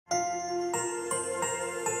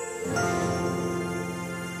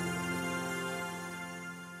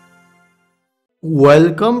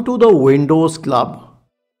Welcome to the Windows Club.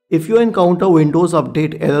 If you encounter Windows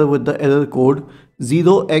Update error with the error code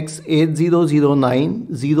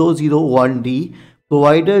 0x8009001D,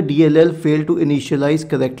 Provider DLL failed to initialize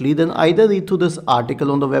correctly, then either read through this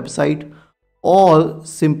article on the website or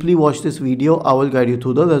simply watch this video. I will guide you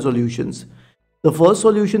through the resolutions. The first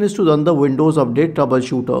solution is to run the Windows Update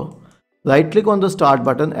Troubleshooter. Right click on the Start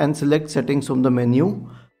button and select Settings from the menu.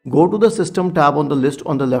 Go to the System tab on the list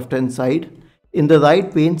on the left hand side. In the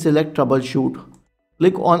right pane, select Troubleshoot.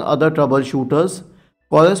 Click on Other Troubleshooters.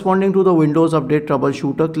 Corresponding to the Windows Update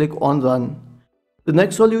Troubleshooter, click on Run. The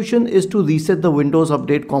next solution is to reset the Windows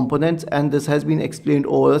Update components, and this has been explained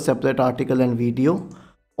over a separate article and video.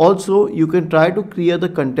 Also, you can try to clear the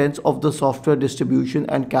contents of the Software Distribution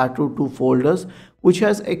and Catroot2 folders, which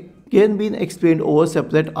has again been explained over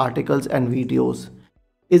separate articles and videos.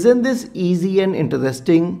 Isn't this easy and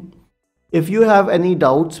interesting? If you have any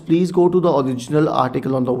doubts, please go to the original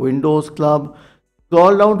article on the Windows Club,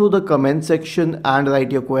 scroll down to the comment section and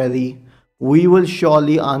write your query. We will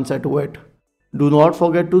surely answer to it. Do not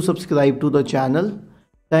forget to subscribe to the channel.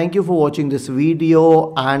 Thank you for watching this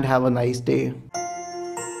video and have a nice day.